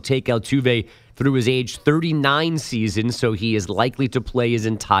yesterday. This will take Altuve through his age 39 season, so he is likely to play his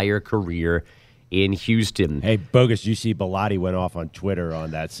entire career in Houston. Hey, Bogus, you see Bilotti went off on Twitter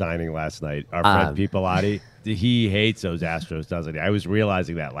on that signing last night. Our friend Pete Bilotti, he hates those Astros, doesn't he? I was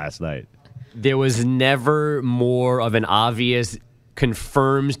realizing that last night. There was never more of an obvious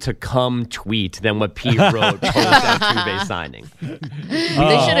confirms to come tweet than what Pete wrote post Altuve signing. They should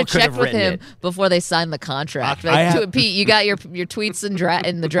have could checked have with written him it. before they signed the contract. I have- Pete, you got your tweets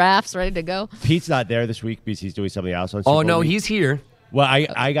and the drafts ready to go? Pete's not there this week because he's doing something else on Oh, Super no, Bowl week. he's here. Well,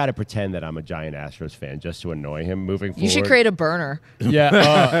 I got to pretend that I'm a giant Astros fan just to annoy him moving forward. You should create a burner.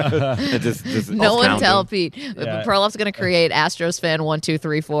 Yeah. Just No one counting. tell Pete. Yeah. Perloff's going to create Astros fan 1, 2,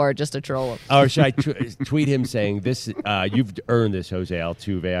 3, 4 just to troll him. Or should I tweet him saying, "This, you've earned this, Jose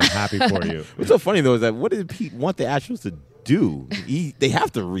Altuve. I'm happy for you." What's so funny, though, is that what did Pete want the Astros to do? They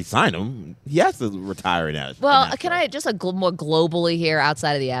have to re-sign him. He has to retire in Astros. Well, can I just more globally here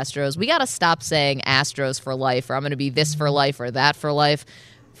outside of the Astros? We got to stop saying Astros for life, or I'm going to be this for life or that for life.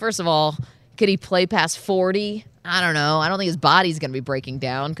 First of all, could he play past 40? I don't know. I don't think his body's going to be breaking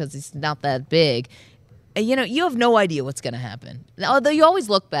down because he's not that big. You have no idea what's going to happen. Although you always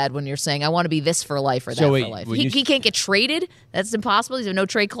look bad when you're saying, I want to be this for life or that for life. He can't get traded. That's impossible. He's a no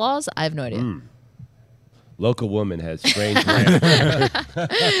trade clause. I have no idea. Local woman has strange rant.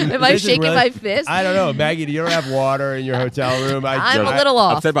 Am I shaking my fist? I don't know. Maggie, do you ever have water in your hotel room? I'm a little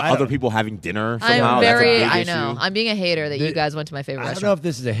off. Upset about other people having dinner somehow. I'm very, I know. I'm being a hater that you guys went to my favorite restaurant. I don't know if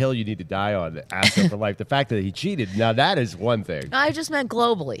this is a hill you need to die on, asset for life. The fact that he cheated, now that is one thing. I just meant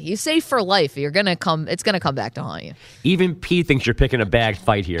globally. You say for life, it's going to come back to haunt you. Even Pete thinks you're picking a bad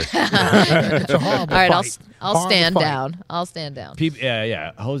fight here. It's a horrible All right, fight. I'll stand down. I'll stand down.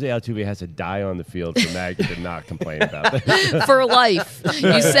 Yeah. Jose Altuve has to die on the field for Maggie to not complain about that. For life.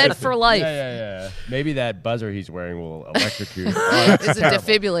 You said for life. Yeah. Maybe that buzzer he's wearing will electrocute. It's a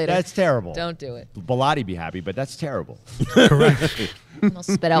defibrillator. That's terrible. Don't do it. Bilotti be happy, but that's terrible. Correct. I'll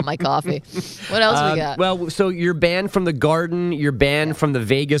spit out my coffee. What else we got? Well, so you're banned from the Garden. You're banned from the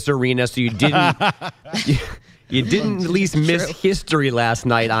Vegas Arena, so you didn't... You didn't at least miss history last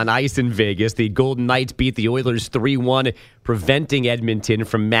night on ice in Vegas. The Golden Knights beat the Oilers 3-1, preventing Edmonton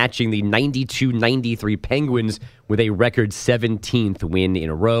from matching the 92-93 Penguins with a record 17th win in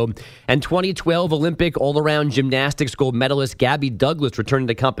a row. And 2012 Olympic all-around gymnastics gold medalist Gabby Douglas returned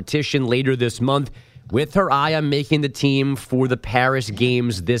to competition later this month with her eye on making the team for the Paris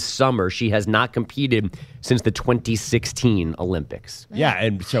Games this summer. She has not competed since the 2016 Olympics. Yeah,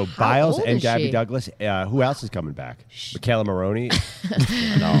 and so Biles old and is Gabby she? Douglas. Who else is coming back? Michaela Maroney?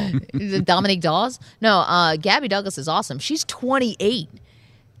 No. Is it Dominique Dawes? No, Gabby Douglas is awesome. She's 28.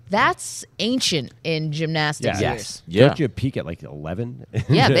 That's ancient in gymnastics. Yes. Yeah. Don't you peak at like 11?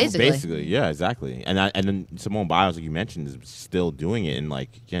 Yeah, basically. Basically, yeah, exactly. And then Simone Biles, like you mentioned, is still doing it. And,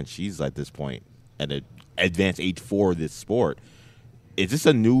 like, again, she's at this point at an advanced age for this sport. Is this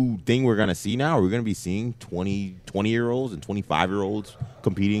a new thing we're going to see now? Are we going to be seeing 20-year-olds and 25-year-olds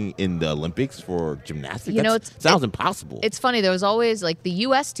competing in the Olympics for gymnastics? It sounds impossible. It's funny. There was always, like, the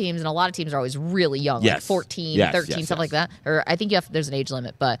U.S. teams, and a lot of teams are always really young, like 14, 13, stuff like that. Or I think there's an age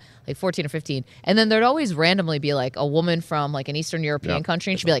limit, but like 14 or 15. And then there'd always randomly be, like, a woman from, like, an Eastern European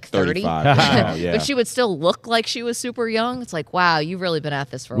country, and she'd be, like, 30. But she would still look like she was super young. It's like, wow, you've really been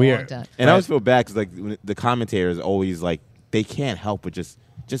at this for a long time. And I always feel bad because, like, the commentators always, like, they can't help but just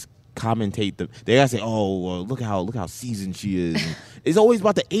commentate they gotta say, "Oh, look how seasoned she is." And it's always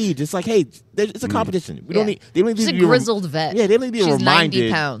about the age. It's like, hey, it's a competition. We don't need. They don't need She's to a be grizzled vet. Yeah, they don't need to be She's reminded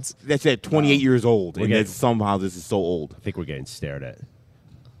 90 pounds. That's at 28 years old, and that somehow this is so old. I think we're getting stared at.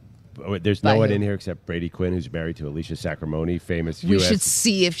 There's no one in here except Brady Quinn, who's married to Alicia Sacramone, famous We US. should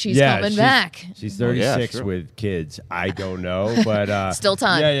see if she's coming back. She's 36 with kids. I don't know, but still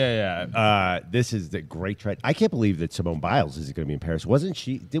time. Yeah. This is the great trend. I can't believe that Simone Biles is going to be in Paris. Wasn't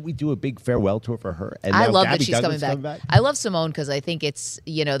she? Did we do a big farewell tour for her? And I now love Gabby that she's Douglas coming back. I love Simone because I think it's,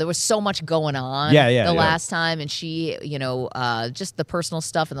 there was so much going on the last time, and she, just the personal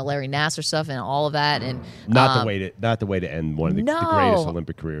stuff and the Larry Nassar stuff and all of that, and not the way to end one of the greatest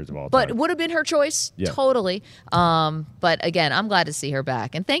Olympic careers of all time. But would have been her choice, totally. But again, I'm glad to see her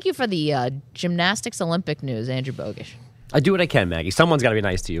back. And thank you for the gymnastics Olympic news, Andrew Bogish. I do what I can, Maggie. Someone's got to be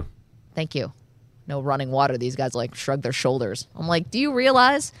nice to you. Thank you. No running water. These guys shrug their shoulders. I'm like, do you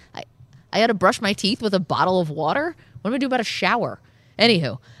realize I had to brush my teeth with a bottle of water? What do I do about a shower?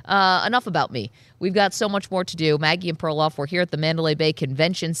 Anywho, enough about me. We've got so much more to do. Maggie and Perloff, we're here at the Mandalay Bay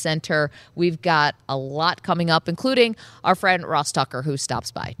Convention Center. We've got a lot coming up, including our friend Ross Tucker, who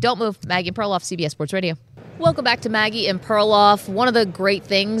stops by. Don't move. Maggie and Perloff, CBS Sports Radio. Welcome back to Maggie and Perloff. One of the great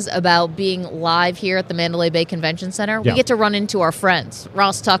things about being live here at the Mandalay Bay Convention Center, we get to run into our friends.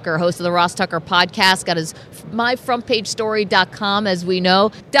 Ross Tucker, host of the Ross Tucker podcast, got his myfrontpagestory.com, as we know.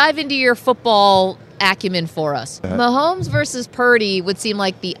 Dive into your football acumen for us. Mahomes versus Purdy would seem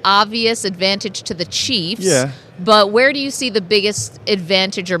like the obvious advantage to the Chiefs. Yeah. But where do you see the biggest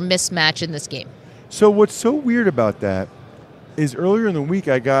advantage or mismatch in this game? So what's so weird about that is earlier in the week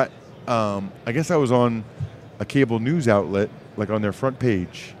I got, I guess I was on a cable news outlet, like on their front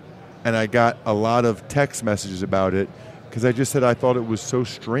page, and I got a lot of text messages about it because I just said I thought it was so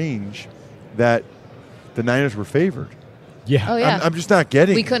strange that the Niners were favored. Yeah. Oh, yeah. I'm just not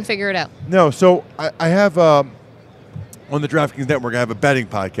getting We it. couldn't figure it out. No, so I have on the DraftKings Network, I have a betting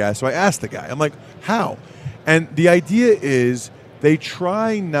podcast. So I asked the guy, I'm like, how? And the idea is they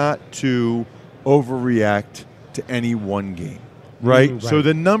try not to overreact to any one game, right? Right. So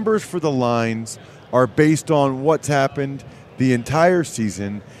the numbers for the lines are based on what's happened the entire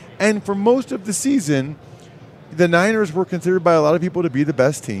season. And for most of the season, the Niners were considered by a lot of people to be the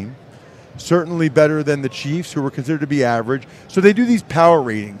best team. Certainly better than the Chiefs, who were considered to be average. So they do these power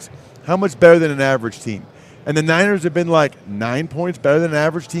ratings. How much better than an average team? And the Niners have been like 9 points better than an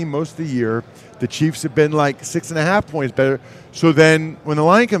average team most of the year. The Chiefs have been like 6.5 points better. So then when the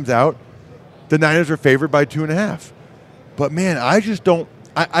line comes out, the Niners are favored by 2.5. But, man, I just don't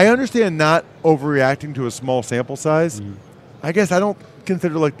 – I understand not overreacting to a small sample size. I guess I don't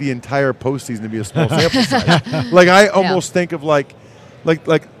consider like the entire postseason to be a small sample size. Like I almost think of like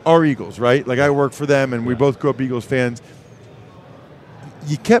our Eagles, right? Like I work for them, and we both grew up Eagles fans.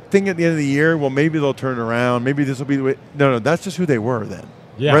 You kept thinking at the end of the year, well, maybe they'll turn around. Maybe this will be the way. No, that's just who they were then.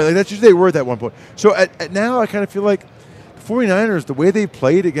 Yeah. Right? Like that's just who they were at that one point. So at now I kind of feel like the 49ers, the way they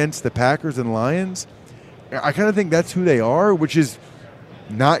played against the Packers and Lions, I kind of think that's who they are, which is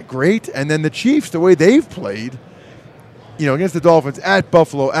not great. And then the Chiefs, the way they've played, against the Dolphins, at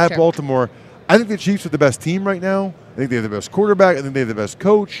Buffalo, at Baltimore, I think the Chiefs are the best team right now. I think they have the best quarterback. I think they have the best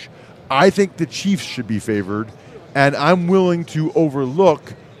coach. I think the Chiefs should be favored. And I'm willing to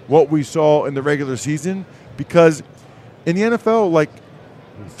overlook what we saw in the regular season because in the NFL, like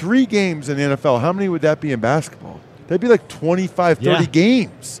 3 games in the NFL, how many would that be in basketball? That'd be like 25, 30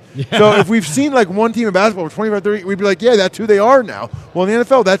 games. Yeah. So if we've seen like one team in basketball with 25, 30, we'd be like, yeah, that's who they are now. Well, in the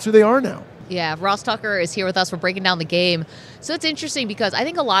NFL, that's who they are now. Yeah, Ross Tucker is here with us. We're breaking down the game. So it's interesting because I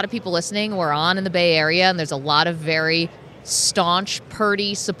think a lot of people listening were on in the Bay Area, and there's a lot of very staunch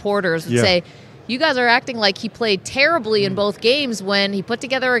Purdy supporters that say, you guys are acting like he played terribly in both games when he put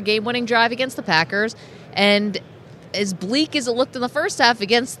together a game-winning drive against the Packers. And as bleak as it looked in the first half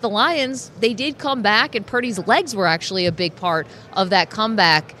against the Lions, they did come back, and Purdy's legs were actually a big part of that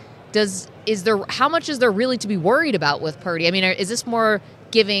comeback. How much is there really to be worried about with Purdy? I mean, is this more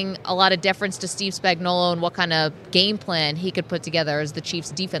giving a lot of deference to Steve Spagnuolo and what kind of game plan he could put together as the Chiefs'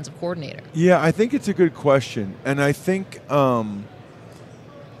 defensive coordinator? Yeah, I think it's a good question. And I think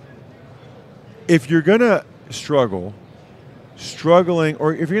if you're going to struggling,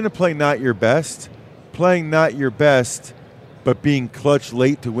 or if you're going to play not your best, playing not your best but being clutch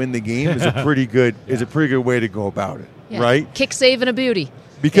late to win the game is a pretty good way to go about it, right? Kick save and a beauty.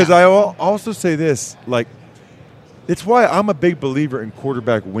 Because I also say this, like, it's why I'm a big believer in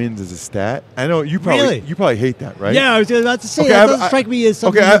quarterback wins as a stat. I know you probably hate that, right? Yeah, I was about to say that doesn't strike me as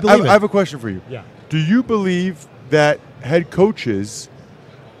something you believe in. I have a question for you. Yeah. Do you believe that head coaches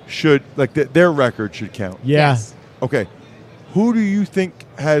should, like, their record should count? Yeah. Yes. Okay. Who do you think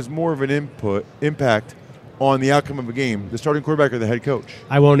has more of an impact on the outcome of a game, the starting quarterback or the head coach?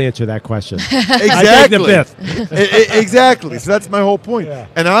 I won't answer that question. Exactly. I take the fifth. Exactly. So that's my whole point. Yeah.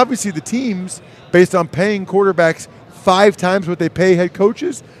 And obviously the teams, based on paying quarterbacks 5 times what they pay head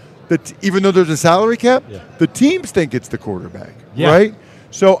coaches, even though there's a salary cap, the teams think it's the quarterback, right?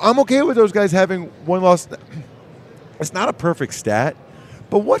 So I'm okay with those guys having one loss. It's not a perfect stat,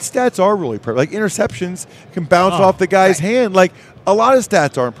 but what stats are really perfect? Like interceptions can bounce off the guy's hand. Like a lot of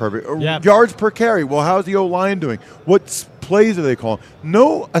stats aren't perfect. Yards per carry. Well, how's the O-line doing? What plays are they calling?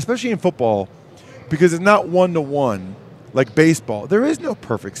 No, especially in football, because it's not one-to-one like baseball. There is no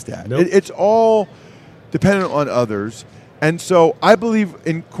perfect stat. Nope. It's all dependent on others. And so I believe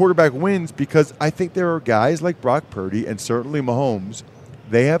in quarterback wins because I think there are guys like Brock Purdy and certainly Mahomes.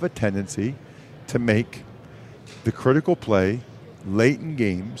 They have a tendency to make the critical play late in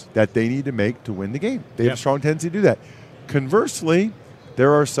games that they need to make to win the game. They have a strong tendency to do that. Conversely,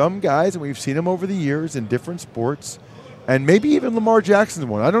 there are some guys, and we've seen them over the years in different sports, and maybe even Lamar Jackson's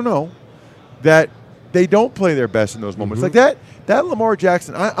one, I don't know, that they don't play their best in those moments. Like that Lamar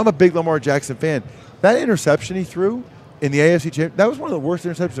Jackson, I'm a big Lamar Jackson fan. That interception he threw in the AFC Championship, that was one of the worst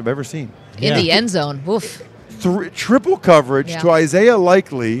interceptions I've ever seen. In the end zone. Woof. Triple coverage to Isaiah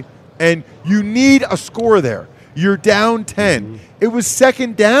Likely, and you need a score there. You're down 10. It was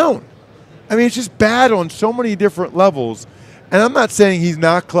second down. I mean, it's just bad on so many different levels. And I'm not saying he's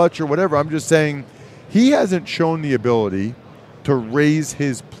not clutch or whatever. I'm just saying he hasn't shown the ability to raise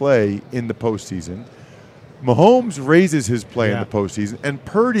his play in the postseason. Mahomes raises his play in the postseason, and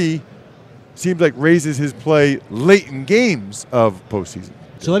Purdy seems like raises his play late in games of postseason.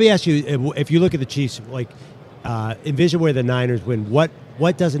 So let me ask you, if you look at the Chiefs, like envision where the Niners win, what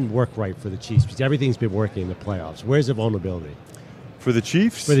doesn't work right for the Chiefs? Because everything's been working in the playoffs. Where's the vulnerability? For the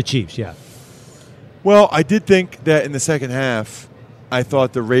Chiefs? For the Chiefs, yeah. Well, I did think that in the second half, I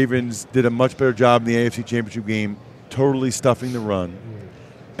thought the Ravens did a much better job in the AFC Championship game, totally stuffing the run,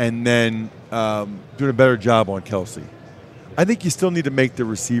 and then doing a better job on Kelsey. I think you still need to make the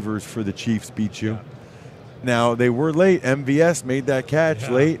receivers for the Chiefs beat you. Now, they were late. MVS made that catch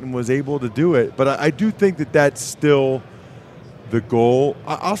late and was able to do it. But I do think that that's still the goal.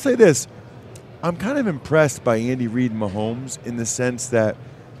 I'll say this. I'm kind of impressed by Andy Reid and Mahomes in the sense that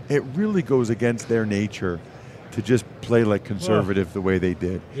it really goes against their nature to just play like conservative the way they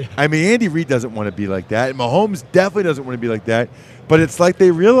did. Yeah. I mean, Andy Reid doesn't want to be like that. Mahomes definitely doesn't want to be like that. But it's like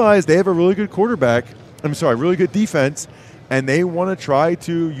they realize they have a really good quarterback. Really good defense, and they want to try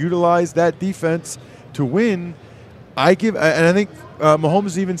to utilize that defense to win. I think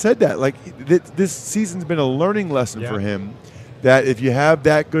Mahomes even said that. Like this season's been a learning lesson for him. That if you have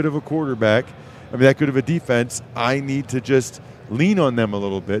that good of a quarterback, that good of a defense, I need to just lean on them a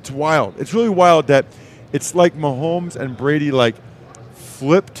little bit. It's wild. It's really wild that it's like Mahomes and Brady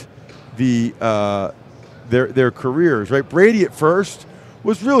flipped their careers. Right? Brady at first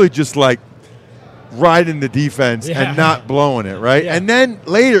was really just riding the defense and not blowing it. Right? Yeah. And then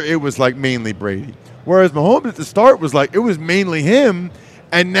later it was mainly Brady. Whereas Mahomes at the start was it was mainly him,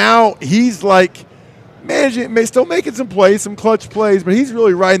 and now he's managing, still making some plays, some clutch plays, but he's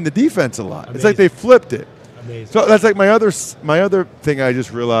really riding the defense a lot. Amazing. It's like they flipped it. Amazing. So that's my other thing I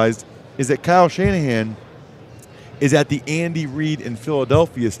just realized is that Kyle Shanahan is at the Andy Reid in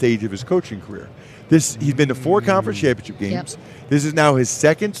Philadelphia stage of his coaching career. He's been to 4 conference championship games. Yep. This is now his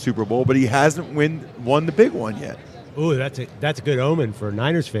 2nd Super Bowl, but he hasn't won the big one yet. Ooh, that's a good omen for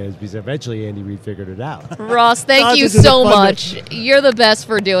Niners fans because eventually Andy Reid figured it out. Ross, thank you so much. You're the best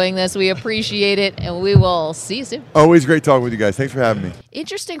for doing this. We appreciate it, and we will see you soon. Always great talking with you guys. Thanks for having me.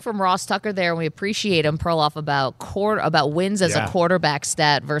 Interesting from Ross Tucker there, and we appreciate him, Perloff, about wins as a quarterback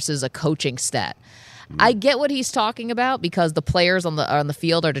stat versus a coaching stat. I get what he's talking about because the players on the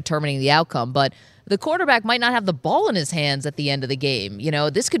field are determining the outcome, but the quarterback might not have the ball in his hands at the end of the game.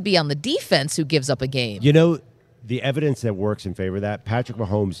 This could be on the defense who gives up a game. The evidence that works in favor of that, Patrick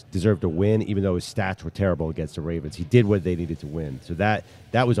Mahomes deserved to win even though his stats were terrible against the Ravens. He did what they needed to win. So that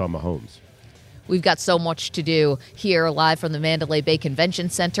was on Mahomes. We've got so much to do here live from the Mandalay Bay Convention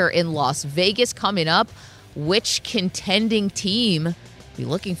Center in Las Vegas. Coming up, which contending team be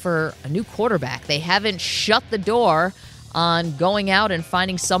looking for a new quarterback? They haven't shut the door on going out and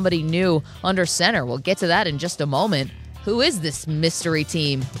finding somebody new under center. We'll get to that in just a moment. Who is this mystery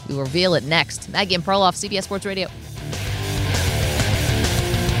team? We will reveal it next. Maggie and Perloff, CBS Sports Radio.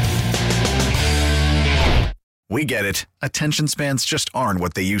 We get it. Attention spans just aren't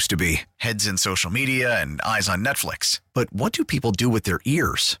what they used to be. Heads in social media and eyes on Netflix. But what do people do with their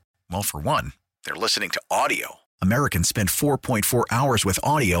ears? Well, for one, they're listening to audio. Americans spend 4.4 hours with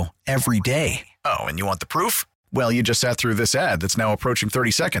audio every day. Oh, and you want the proof? Well, you just sat through this ad that's now approaching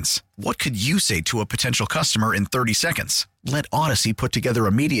 30 seconds. What could you say to a potential customer in 30 seconds? Let Odyssey put together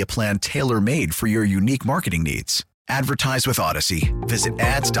a media plan tailor-made for your unique marketing needs. Advertise with Odyssey. Visit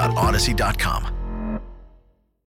ads.odyssey.com.